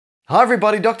Hi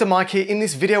everybody, Dr. Mike here. In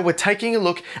this video, we're taking a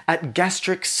look at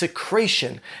gastric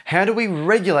secretion. How do we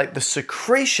regulate the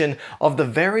secretion of the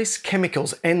various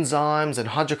chemicals, enzymes and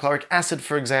hydrochloric acid,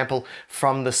 for example,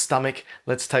 from the stomach?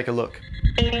 Let's take a look.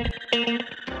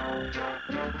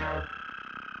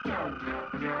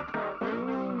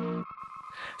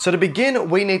 So to begin,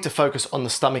 we need to focus on the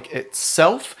stomach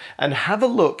itself and have a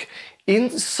look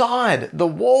inside the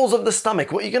walls of the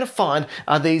stomach. What you're going to find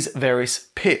are these various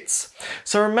pits.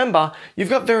 So remember,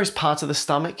 you've got various parts of the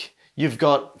stomach. You've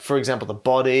got, for example, the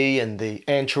body and the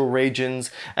antral regions,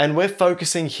 and we're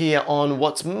focusing here on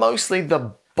what's mostly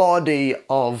the body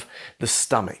of the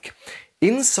stomach.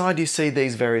 Inside you see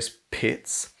these various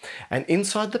pits, and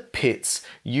inside the pits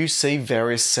you see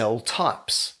various cell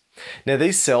types. Now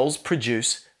these cells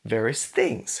produce various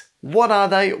things. What are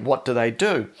they? What do they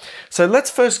do? So let's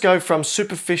first go from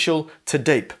superficial to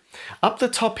deep. Up the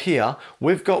top here,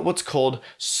 we've got what's called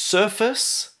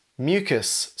surface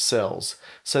mucus cells.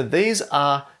 So these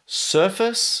are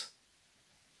surface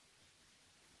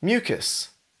mucus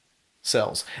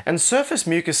cells. And surface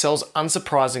mucus cells,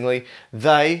 unsurprisingly,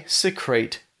 they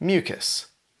secrete mucus.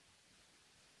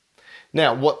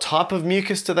 Now, what type of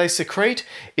mucus do they secrete?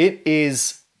 It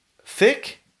is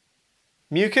thick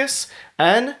mucus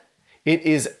and it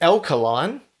is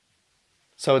alkaline,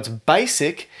 so it's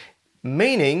basic,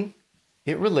 meaning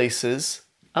it releases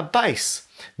a base.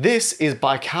 This is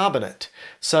bicarbonate,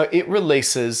 so it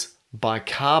releases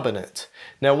bicarbonate.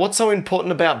 Now what's so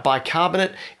important about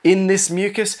bicarbonate in this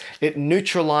mucus? It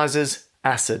neutralizes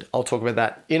acid. I'll talk about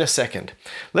that in a second.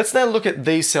 Let's now look at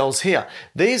these cells here.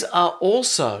 These are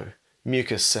also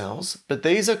mucus cells, but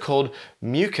these are called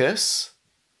mucus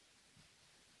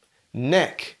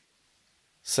neck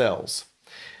cells.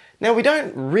 Now we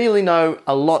don't really know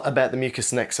a lot about the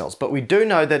mucus neck cells, but we do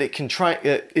know that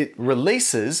it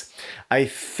releases a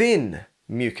thin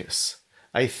mucus,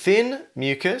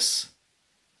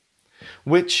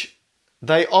 which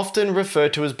they often refer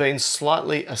to as being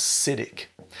slightly acidic.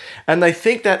 And they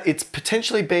think that it's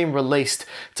potentially being released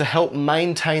to help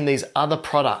maintain these other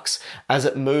products as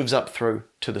it moves up through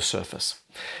to the surface.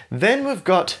 Then we've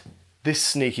got this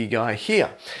sneaky guy here.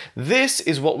 This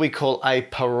is what we call a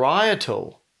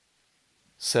parietal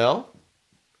cell.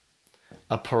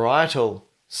 A parietal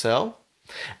cell.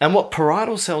 And what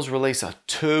parietal cells release are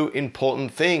two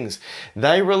important things.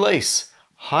 They release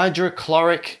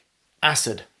hydrochloric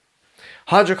acid.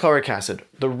 Hydrochloric acid.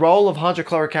 The role of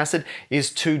hydrochloric acid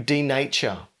is to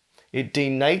denature. It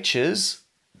denatures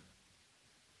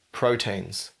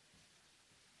proteins.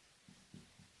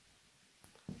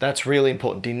 That's really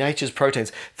important. Denatures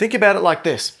proteins. Think about it like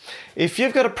this. If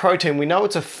you've got a protein, we know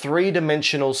it's a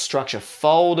three-dimensional structure,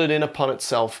 folded in upon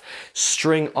itself,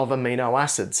 string of amino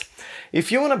acids.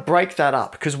 If you want to break that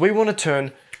up, because we want to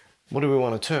turn, what do we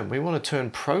want to turn? We want to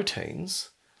turn proteins,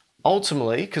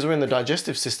 ultimately, because we're in the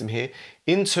digestive system here,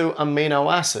 into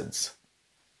amino acids.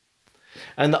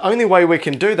 And the only way we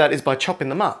can do that is by chopping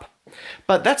them up.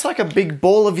 But that's like a big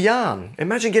ball of yarn.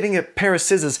 Imagine getting a pair of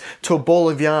scissors to a ball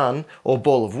of yarn or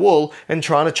ball of wool and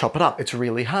trying to chop it up. It's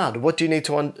really hard. What do you need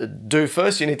to do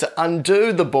first? You need to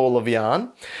undo the ball of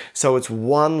yarn so it's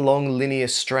one long linear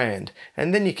strand,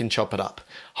 and then you can chop it up.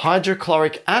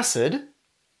 Hydrochloric acid,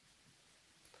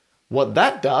 what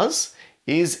that does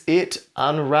is it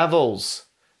unravels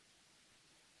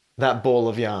that ball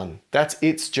of yarn. That's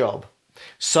its job.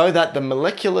 So that the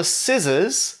molecular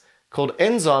scissors called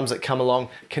enzymes that come along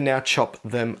can now chop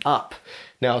them up.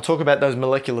 Now I'll talk about those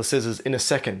molecular scissors in a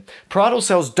second. Parietal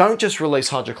cells don't just release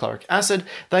hydrochloric acid,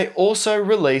 they also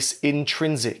release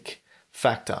intrinsic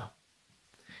factor.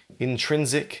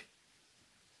 Intrinsic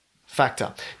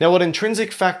factor. Now what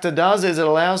intrinsic factor does is it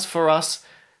allows for us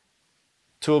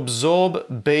to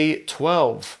absorb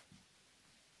B12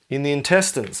 in the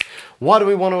intestines. Why do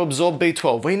we want to absorb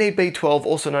B12? We need B12,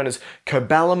 also known as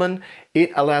cobalamin.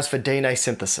 It allows for DNA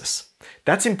synthesis.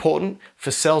 That's important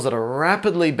for cells that are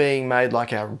rapidly being made,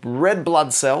 like our red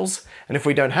blood cells. And if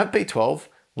we don't have B12,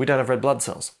 we don't have red blood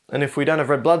cells. And if we don't have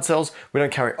red blood cells, we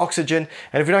don't carry oxygen.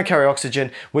 And if we don't carry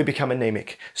oxygen, we become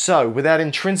anemic. So without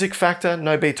intrinsic factor,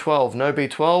 no B12. No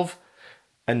B12,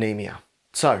 anemia.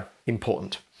 So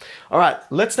important. All right,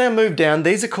 let's now move down.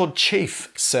 These are called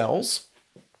chief cells.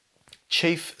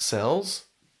 Chief cells.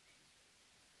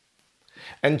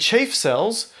 And chief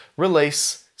cells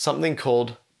release something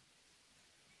called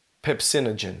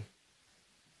pepsinogen.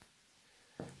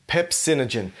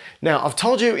 Pepsinogen. Now, I've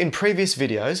told you in previous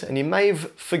videos, and you may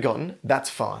have forgotten, that's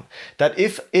fine, that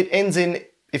if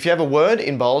you have a word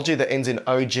in biology that ends in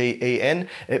OGEN,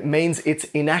 it means it's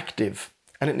inactive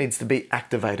and it needs to be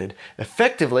activated.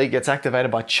 Effectively, it gets activated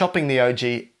by chopping the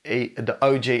the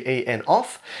OGEN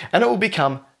off, and it will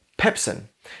become pepsin.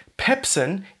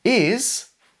 Pepsin is,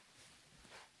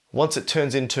 once it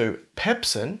turns into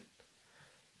pepsin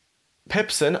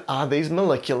are these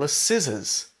molecular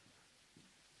scissors.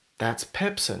 That's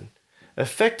pepsin.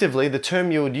 Effectively, the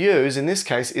term you would use in this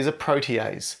case is a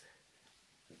protease.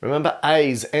 Remember,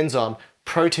 A's, enzyme,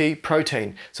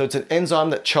 protein. So it's an enzyme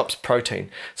that chops protein.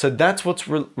 So that's what's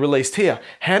released here.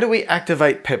 How do we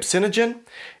activate pepsinogen?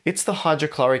 It's the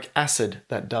hydrochloric acid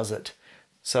that does it.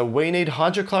 So we need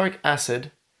hydrochloric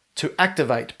acid to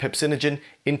activate pepsinogen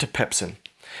into pepsin.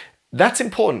 That's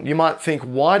important. You might think,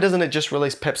 why doesn't it just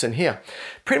release pepsin here?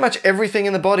 Pretty much everything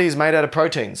in the body is made out of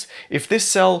proteins. If this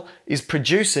cell is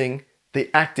producing the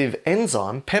active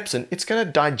enzyme, pepsin, it's going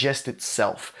to digest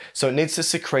itself. So it needs to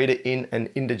secrete it in an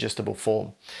indigestible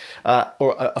form,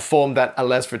 or a form that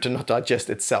allows for it to not digest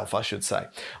itself, I should say.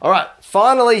 All right,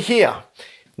 finally here,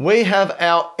 we have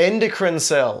our endocrine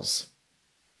cells.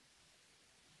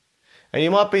 And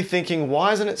you might be thinking,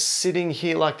 why isn't it sitting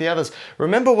here like the others?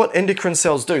 Remember what endocrine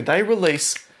cells do. They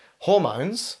release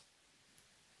hormones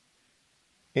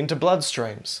into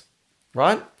bloodstreams,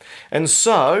 right? And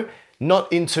so,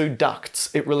 not into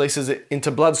ducts. It releases it into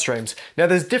bloodstreams. Now,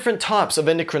 there's different types of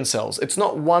endocrine cells. It's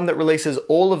not one that releases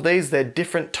all of these. They're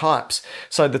different types.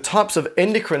 So the types of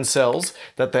endocrine cells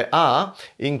that there are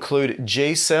include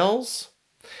G cells,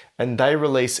 and they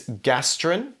release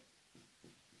gastrin.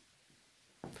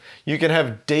 You can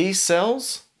have D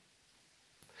cells.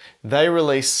 They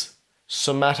release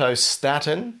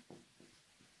somatostatin.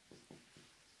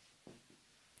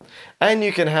 And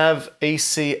you can have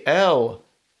ECL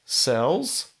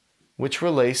cells, which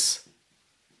release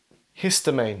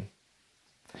histamine.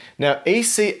 Now,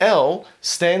 ECL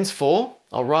stands for,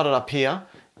 I'll write it up here,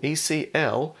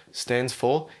 ECL stands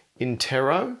for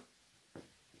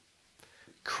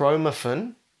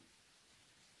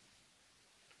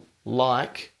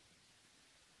enterochromaffin-like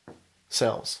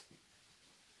cells.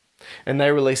 And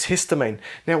they release histamine.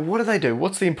 Now, what do they do?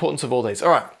 What's the importance of all these?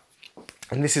 All right,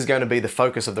 and this is going to be the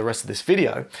focus of the rest of this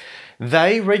video.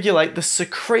 They regulate the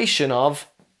secretion of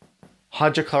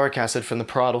hydrochloric acid from the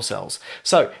parietal cells.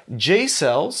 So G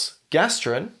cells,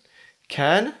 gastrin,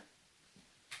 can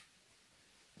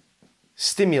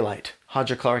stimulate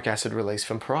hydrochloric acid release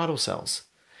from parietal cells.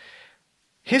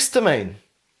 Histamine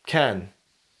can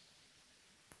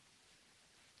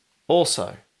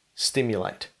also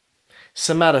stimulate.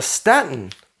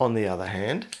 Somatostatin, on the other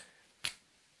hand,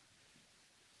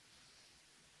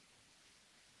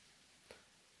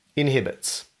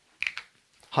 inhibits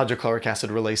hydrochloric acid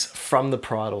release from the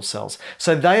parietal cells.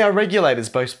 So they are regulators,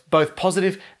 both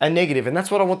positive and negative, and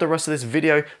that's what I want the rest of this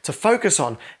video to focus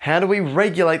on. How do we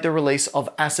regulate the release of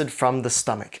acid from the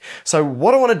stomach? So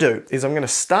what I want to do is I'm going to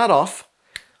start off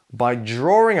by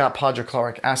drawing up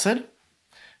hydrochloric acid.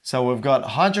 So we've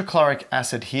got hydrochloric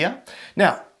acid here.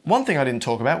 Now, one thing I didn't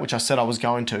talk about, which I said I was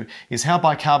going to, is how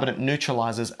bicarbonate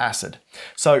neutralizes acid.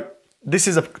 So this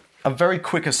is a very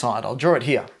quick aside. I'll draw it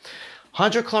here.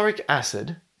 Hydrochloric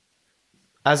acid,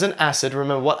 as an acid,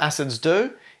 remember what acids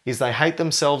do is they hate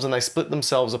themselves and they split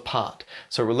themselves apart.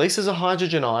 So it releases a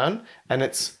hydrogen ion and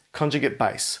its conjugate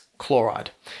base,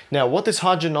 chloride. Now, what these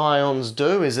hydrogen ions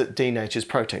do is it denatures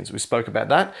proteins. We spoke about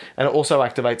that, and it also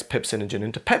activates pepsinogen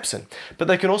into pepsin. But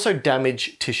they can also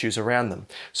damage tissues around them.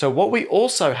 So what we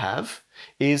also have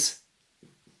is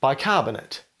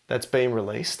bicarbonate that's being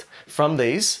released from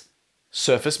these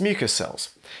surface mucus cells.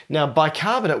 Now,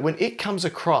 bicarbonate, when it comes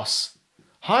across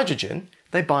hydrogen,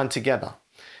 they bind together.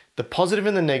 The positive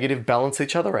and the negative balance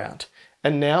each other out.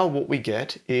 And now what we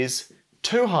get is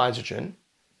 2 hydrogen,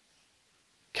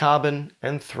 carbon,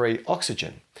 and 3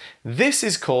 oxygen. This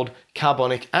is called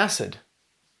carbonic acid.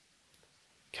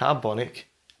 Carbonic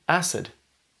acid.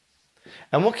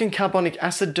 And what can carbonic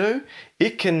acid do?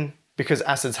 It can, because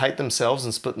acids hate themselves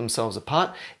and split themselves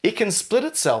apart, it can split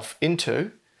itself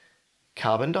into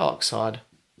carbon dioxide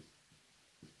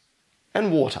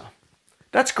and water.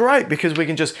 That's great because we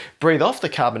can just breathe off the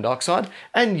carbon dioxide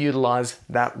and utilize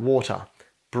that water.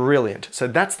 Brilliant. So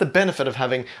that's the benefit of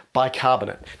having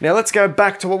bicarbonate. Now let's go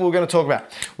back to what we were going to talk about.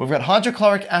 We've got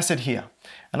hydrochloric acid here.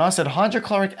 And I said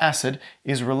hydrochloric acid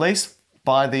is released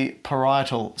by the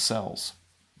parietal cells.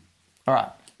 All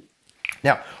right.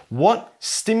 Now, what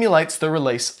stimulates the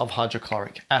release of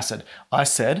hydrochloric acid? I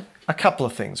said a couple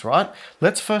of things, right?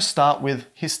 Let's first start with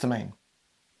histamine.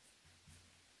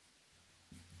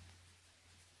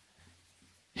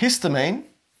 Histamine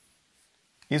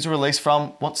is released from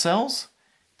what cells?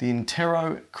 The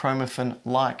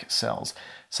enterochromaffin-like cells.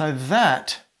 So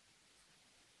that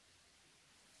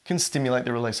can stimulate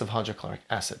the release of hydrochloric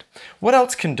acid. What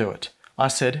else can do it? I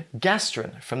said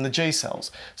gastrin from the G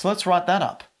cells. So let's write that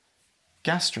up.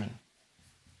 Gastrin.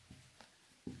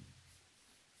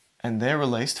 And they're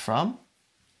released from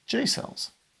G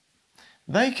cells.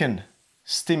 They can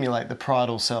stimulate the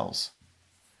parietal cells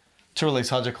to release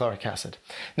hydrochloric acid.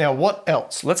 Now, what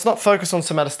else? Let's not focus on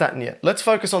somatostatin yet. Let's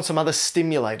focus on some other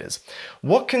stimulators.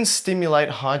 What can stimulate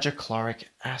hydrochloric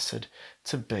acid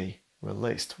to be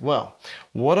released? Well,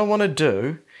 what I want to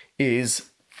do is,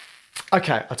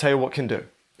 okay, I'll tell you what can do.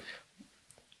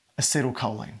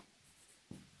 Acetylcholine.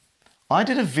 I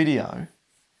did a video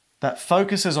that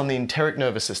focuses on the enteric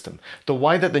nervous system, the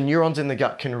way that the neurons in the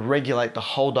gut can regulate the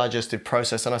whole digestive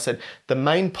process. And I said the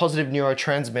main positive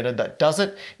neurotransmitter that does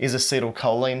it is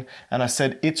acetylcholine. And I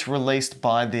said it's released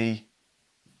by the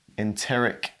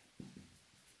enteric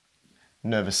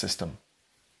nervous system.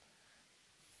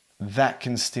 That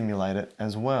can stimulate it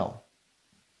as well.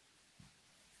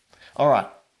 All right.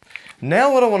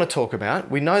 Now what I want to talk about,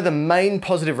 we know the main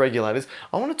positive regulators.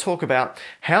 I want to talk about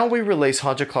how we release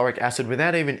hydrochloric acid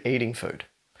without even eating food.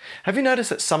 Have you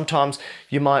noticed that sometimes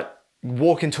you might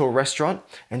walk into a restaurant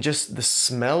and just the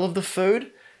smell of the food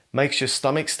makes your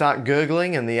stomach start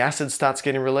gurgling and the acid starts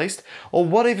getting released? Or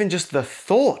what even just the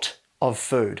thought of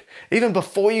food, even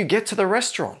before you get to the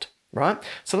restaurant, right?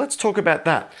 So let's talk about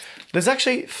that. There's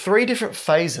actually 3 different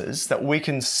phases that we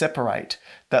can separate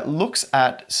that looks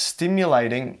at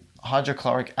stimulating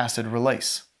hydrochloric acid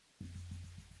release.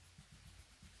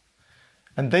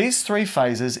 And these 3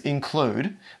 phases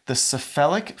include the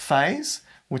cephalic phase,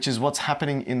 which is what's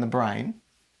happening in the brain,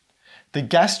 the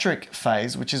gastric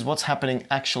phase, which is what's happening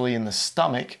actually in the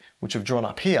stomach, which I've drawn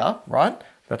up here, right?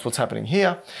 That's what's happening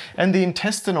here. And the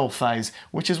intestinal phase,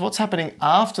 which is what's happening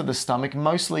after the stomach,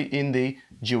 mostly in the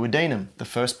duodenum, the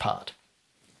first part.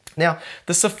 Now,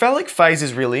 the cephalic phase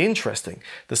is really interesting.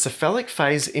 The cephalic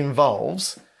phase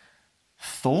involves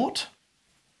thought,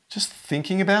 just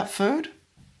thinking about food.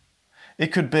 It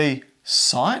could be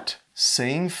sight,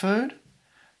 seeing food,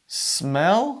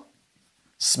 smell,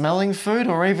 smelling food,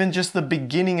 or even just the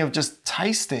beginning of just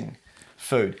tasting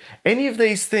food. Any of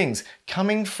these things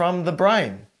coming from the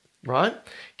brain, right,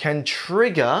 can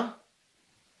trigger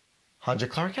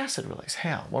hydrochloric acid release.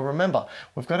 How? Well, remember,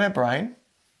 we've got our brain.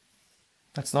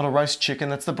 That's not a roast chicken,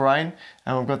 that's the brain.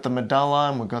 And we've got the medulla,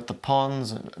 and we've got the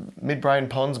pons, midbrain,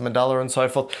 pons, medulla, and so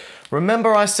forth.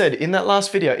 Remember I said in that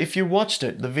last video, if you watched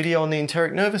it, the video on the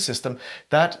enteric nervous system,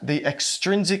 that the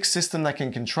extrinsic system that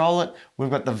can control it, we've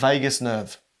got the vagus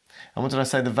nerve. And what did I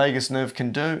say the vagus nerve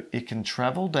can do? It can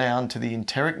travel down to the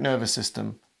enteric nervous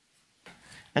system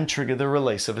and trigger the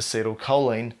release of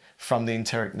acetylcholine from the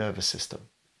enteric nervous system.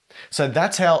 So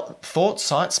that's how thought,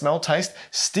 sight, smell, taste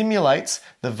stimulates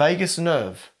the vagus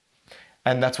nerve.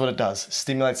 And that's what it does.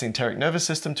 Stimulates the enteric nervous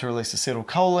system to release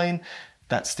acetylcholine.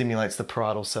 That stimulates the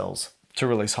parietal cells to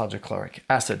release hydrochloric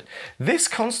acid. This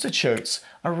constitutes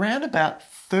around about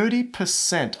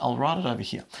 30%, I'll write it over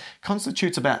here,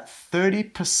 constitutes about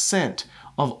 30%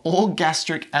 of all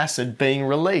gastric acid being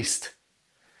released.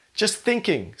 Just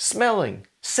thinking, smelling,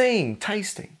 seeing,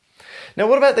 tasting. Now,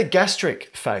 what about the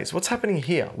gastric phase? What's happening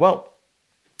here? Well,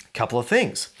 a couple of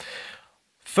things.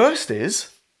 First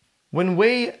is when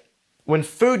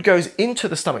food goes into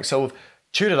the stomach, so we've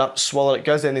chewed it up, swallowed it,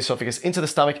 goes down the esophagus, into the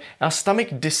stomach, our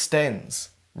stomach distends,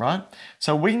 right?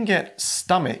 So we can get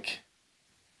stomach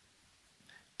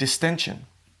distension.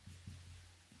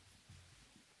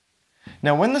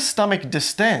 Now, when the stomach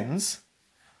distends,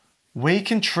 we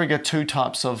can trigger 2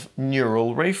 types of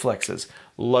neural reflexes.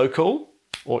 Local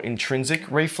or intrinsic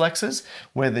reflexes,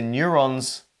 where the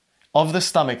neurons of the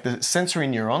stomach, the sensory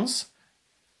neurons,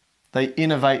 they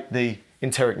innervate the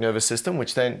enteric nervous system,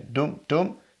 which then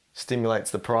stimulates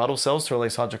the parietal cells to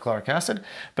release hydrochloric acid,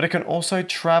 but it can also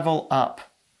travel up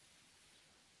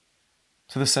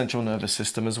to the central nervous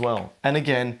system as well. And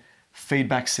again,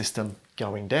 feedback system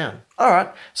going down. All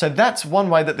right, so that's one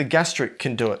way that the gastric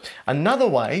can do it. Another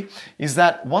way is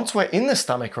that once we're in the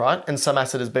stomach, right, and some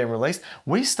acid has been released,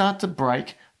 we start to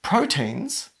break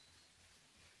proteins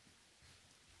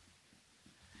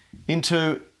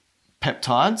into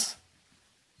peptides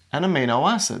and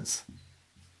amino acids.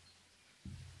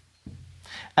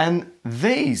 And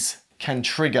these can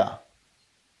trigger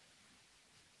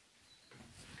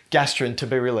gastrin to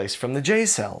be released from the G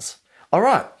cells. All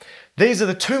right, these are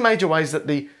the 2 major ways that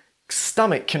the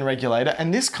stomach can regulate it,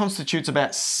 and this constitutes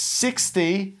about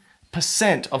 60%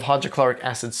 of hydrochloric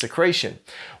acid secretion.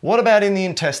 What about in the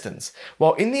intestines?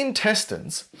 Well, in the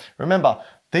intestines, remember,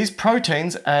 these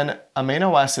proteins and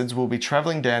amino acids will be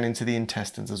traveling down into the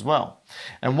intestines as well.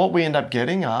 And what we end up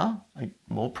getting are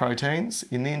more proteins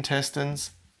in the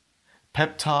intestines,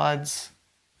 peptides,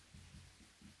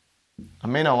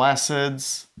 amino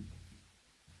acids.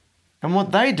 And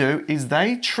what they do is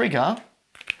they trigger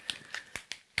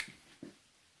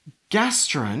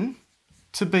gastrin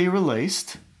to be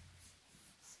released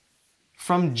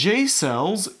from G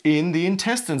cells in the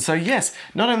intestine. So yes,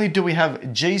 not only do we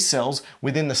have G cells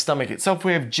within the stomach itself,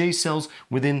 we have G cells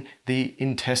within the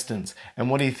intestines. And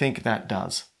what do you think that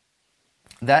does?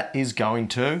 That is going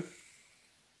to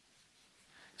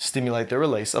stimulate the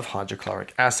release of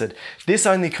hydrochloric acid. This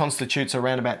only constitutes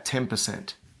around about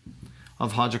 10%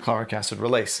 of hydrochloric acid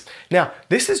release. Now,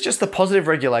 this is just the positive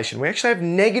regulation. We actually have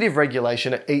negative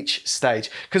regulation at each stage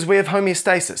because we have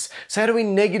homeostasis. So how do we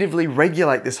negatively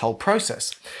regulate this whole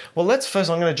process? Well, I'm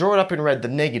going to draw it up in red, the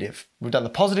negative. We've done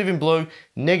the positive in blue,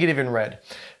 negative in red.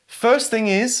 First thing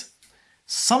is,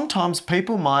 sometimes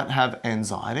people might have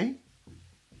anxiety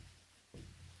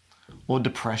or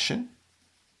depression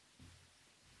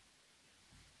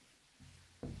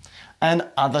and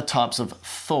other types of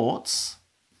thoughts.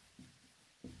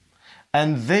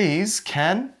 And these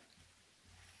can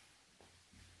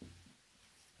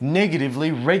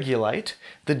negatively regulate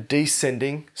the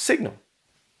descending signal.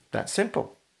 That's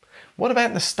simple. What about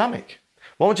in the stomach?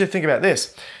 Well, I want you to think about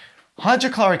this.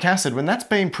 Hydrochloric acid, when that's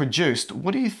being produced,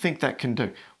 what do you think that can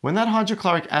do? When that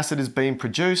hydrochloric acid is being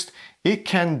produced, it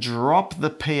can drop the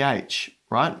pH,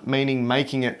 right? Meaning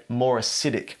making it more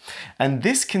acidic. And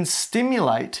this can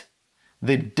stimulate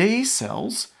the D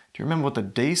cells. Do you remember what the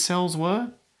D cells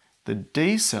were? The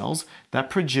D cells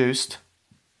that produced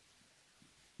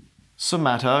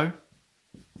somatostatin.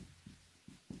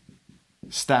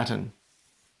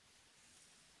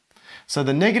 So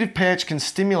the negative pH can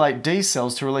stimulate D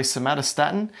cells to release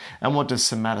somatostatin. And what does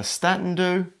somatostatin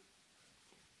do?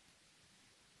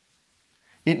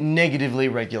 It negatively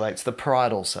regulates the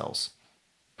parietal cells.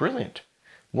 Brilliant.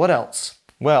 What else?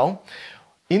 Well,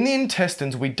 in the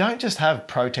intestines, we don't just have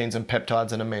proteins and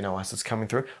peptides and amino acids coming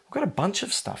through. We've got a bunch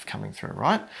of stuff coming through,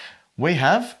 right? We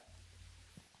have,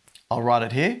 I'll write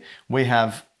it here, we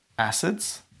have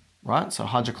acids, right? So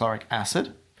hydrochloric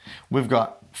acid. We've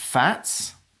got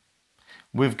fats.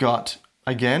 We've got,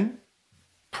 again,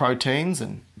 proteins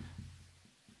and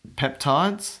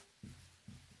peptides.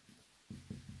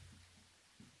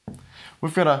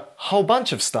 We've got a whole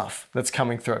bunch of stuff that's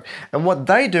coming through. And what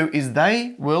they do is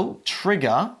they will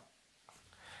trigger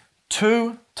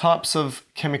two types of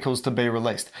chemicals to be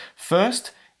released.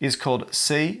 First is called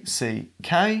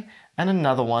CCK and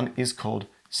another one is called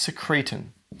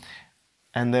secretin.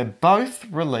 And they're both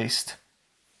released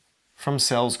from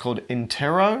cells called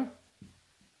enteroendocrine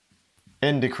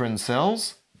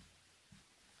cells,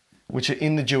 which are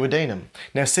in the duodenum.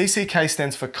 Now, CCK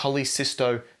stands for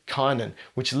cholecystokinin,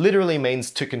 which literally means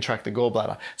to contract the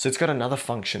gallbladder. So it's got another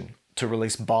function to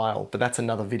release bile, but that's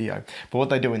another video. But what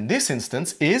they do in this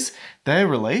instance is they're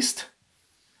released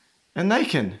and they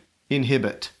can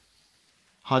inhibit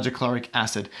hydrochloric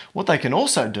acid. What they can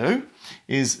also do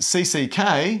is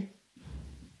CCK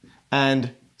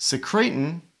and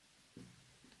secretin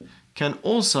can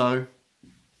also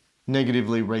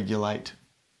negatively regulate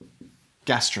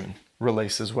gastrin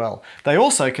release as well. They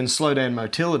also can slow down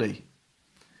motility.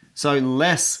 So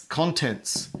less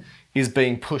contents is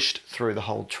being pushed through the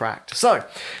whole tract. So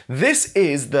this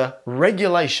is the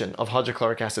regulation of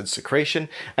hydrochloric acid secretion,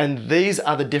 and these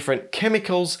are the different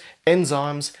chemicals,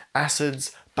 enzymes,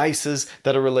 acids, bases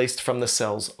that are released from the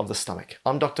cells of the stomach.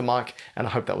 I'm Dr. Mike, and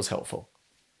I hope that was helpful.